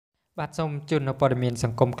បាទសូមជូននៅព័ត៌មានស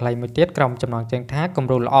ង្គមខ្លីមួយទៀតក្រុមចំណងជើងថាគំ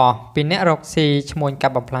រូល្អពីអ្នករកស៊ីឈ្មោះកា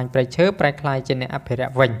ប់បំផ្លាញព្រៃឈើប្រែក្លាយជាអ្នកអភិរ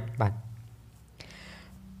ក្សវិញបាទ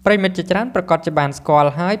ប្រិមិត្តជាច្រើនប្រកាសជាបានស្គាល់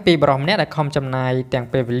ហើយពីបរិសម្នាក់ដែលខំចំណាយទាំង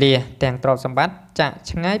ពេលវេលាទាំងទ្រព្យសម្បត្តិចាក់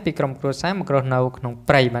ឆ្ងាយពីក្រុមគ្រួសារមករស់នៅក្នុង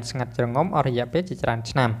ព្រៃបាទស្ងាត់ជ្រងំអស់រយៈពេលជាច្រើន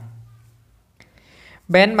ឆ្នាំ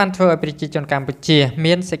បានធ្វើឲ្យប្រជាជនកម្ពុជា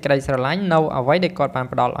មានសេចក្តីស្រឡាញ់នៅអ្វីដែលគាត់បាន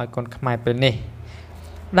ផ្ដល់ឲ្យកូនខ្មែរពេលនេះ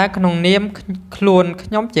ដែលក្នុងនាមខ្លួនខ្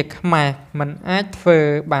ញុំជាខ្មែរមិនអាចធ្វើ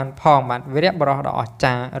បានផងបាទវីរៈបរិសុទ្ធដ៏អស្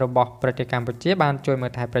ចារ្យរបស់ប្រទេសកម្ពុជាបានជួយមើ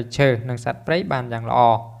លថែព្រៃឈើនិងសត្វព្រៃបានយ៉ាងល្អ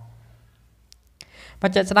ប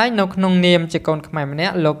ច្ចុប្បន្នស្ដែងនៅក្នុងនាមជាកូនខ្មែរម្នា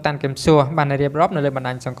ក់លោកតាន់គឹមសួរបានរៀបរាប់នៅលើបណ្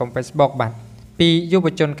ដាញសង្គម Facebook បាទពីយុវ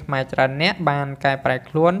ជនខ្មែរច្រើនអ្នកបានកែប្រែ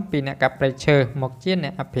ខ្លួនពីអ្នកកាប់ព្រៃឈើមកជាអ្ន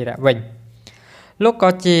កអភិរក្សវិញលោកក៏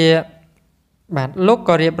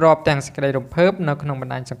រៀបរាប់ទាំងសេចក្តីរំភើបនៅក្នុងប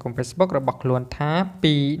ណ្ដាញសង្គម Facebook របស់ខ្លួនថា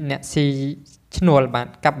ពីអ្នកស៊ីឈ្នួលបាទ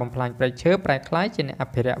កាប់បំផ្លាញព្រៃឈើប្រែក្លាយជាអ្នកអ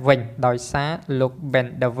ភិរក្សវិញដោយសារលោក Ben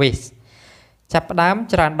Davis ចាប់ផ្ដើម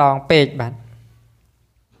ច្រើនដងពេកបាទ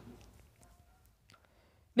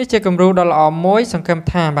នេះជាគំរូដ៏ល្អមួយសង្ឃឹម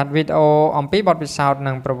ថាបាទវីដេអូអំពីបទពិសោធន៍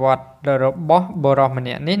និងប្រវត្តិរបស់បុរសម្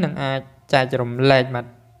នាក់នេះនឹងអាចចែករំលែកបាទ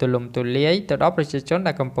ទូលំទូលាយទៅដល់ប្រជាជន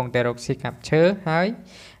ដែលកំពុងតែរកស៊ីកាប់ឈើហើយ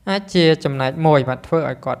អាចជាចំណែកមួយបាទធ្វើ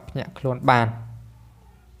ឲ្យគាត់ភ្ញាក់ខ្លួនបាន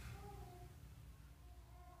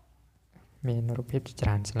មានរូបភាពច្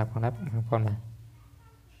រើនស្លាប់ផងដែរបងប្អូនបាទ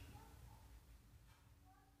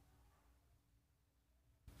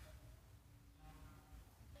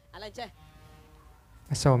ឥឡូវចេះ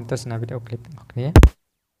សូមទស្សនាវីដេអូឃ្លីបរបស់គ្នា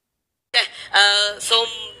ចេះសូម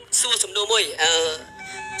សួរសំណួរមួយ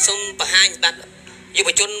សូមបង្ហាញបាទយុវ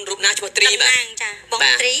ជនរូបណាឈ្មោះត្រីបាទចាបង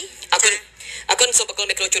ត្រីអរគុណសូមបកគល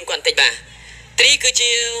មេក្រូជូនគាត់បន្តិចបាទត្រីគឺជា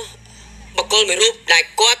បកគលមួយរូបដែល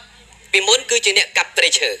គាត់ពីមុនគឺជាអ្នកកាប់ព្រៃ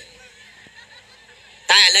ឈើ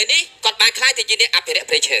តែឥឡូវនេះគាត់បានខ្លាយទៅជាអ្នកអភិរក្ស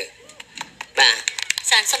ព្រៃឈើបាទ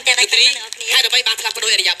ចាសូមតែដៃត្រីហើយដើម្បីបានផ្លាស់ប្ដូ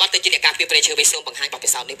រអរិយាប័ត្រទៅជាអ្នកការពារព្រៃឈើវិញសូមបង្ហាញបទពិ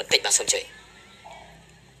សោធន៍នេះបន្តិចបាទសូមជឿ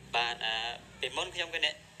បាទពីមុនខ្ញុំគឺអ្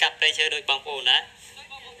នកកាប់ព្រៃឈើដោយបងប្អូនណា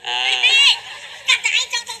កាប់តែឯង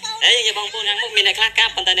ចង់បងប្អូនឯងបងប្អូនខាងមុខមានអ្នកខ្លះកា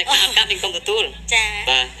ប់ប៉ុន្តែអ្នកខ្លះអត់កាប់នេះកុំទទួលចា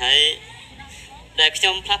បាទហើយដែលខ្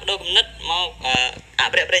ញុំផ្លាស់ប្ដូរគំនិតមកអ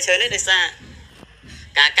ភិរក្សព្រៃឈើនេះដោយសារ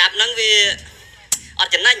ការកាប់ហ្នឹងវាអ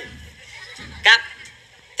ត់ចំណេញកាប់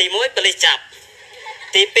ទី1ប៉ូលីសចាប់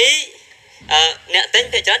ទី2អ្នកទិញ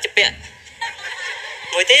ភាគច្រើនជាពាក់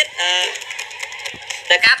មួយទៀត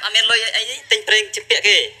តែកាប់អត់មានលុយអីទិញប្រេងជាពាក់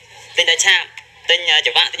គេទិញតែឆាបទិញច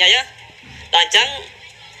ង្វាក់ទិញអីដល់អញ្ចឹង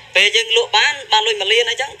ពេលយើងលក់បានលុយ1លាន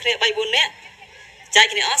អញ្ចឹងគ្នា3 4នាក់ចែក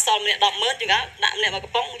គ្នាអស់សល់ម្នាក់ 100000 ជាងដាក់ម្នាក់មក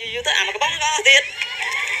កំប៉ុងយូរទៅអាមកកំប៉ុងក៏ទៀត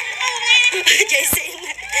ជ័យស៊ី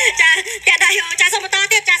ចាតែដៃចាសុំបន្ត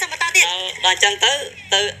ទៀតដល់អញ្ចឹងទៅ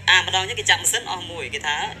អាម្ដងហ្នឹងគេចាប់ម៉ាស៊ីនអស់មួយគេ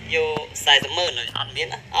ថាយក400,000អត់មាន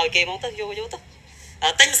ឲ្យគេមកទៅយកទៅ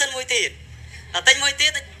ទិញម៉ាស៊ីនមួយទៀត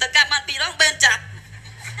ទៅកាប់បាន2ដងបេនចាប់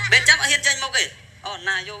អត់ហ៊ានចេញមកទេអូ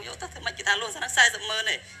ណាយកទៅធ្វើម៉េចគេថាលក់ស្រា400,000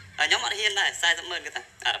ទេខ្ញុំអត់ហ៊ានដែរ400,000គេថា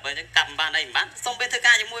ដល់ពេលអញ្ចឹងកាប់មិនបានអីមិនបានសុំពេលធ្វើ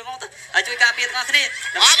ការជាមួយមកទៅជួយការពារទាំងអស់គ្នា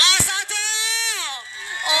អបអរសាទរ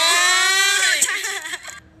អូ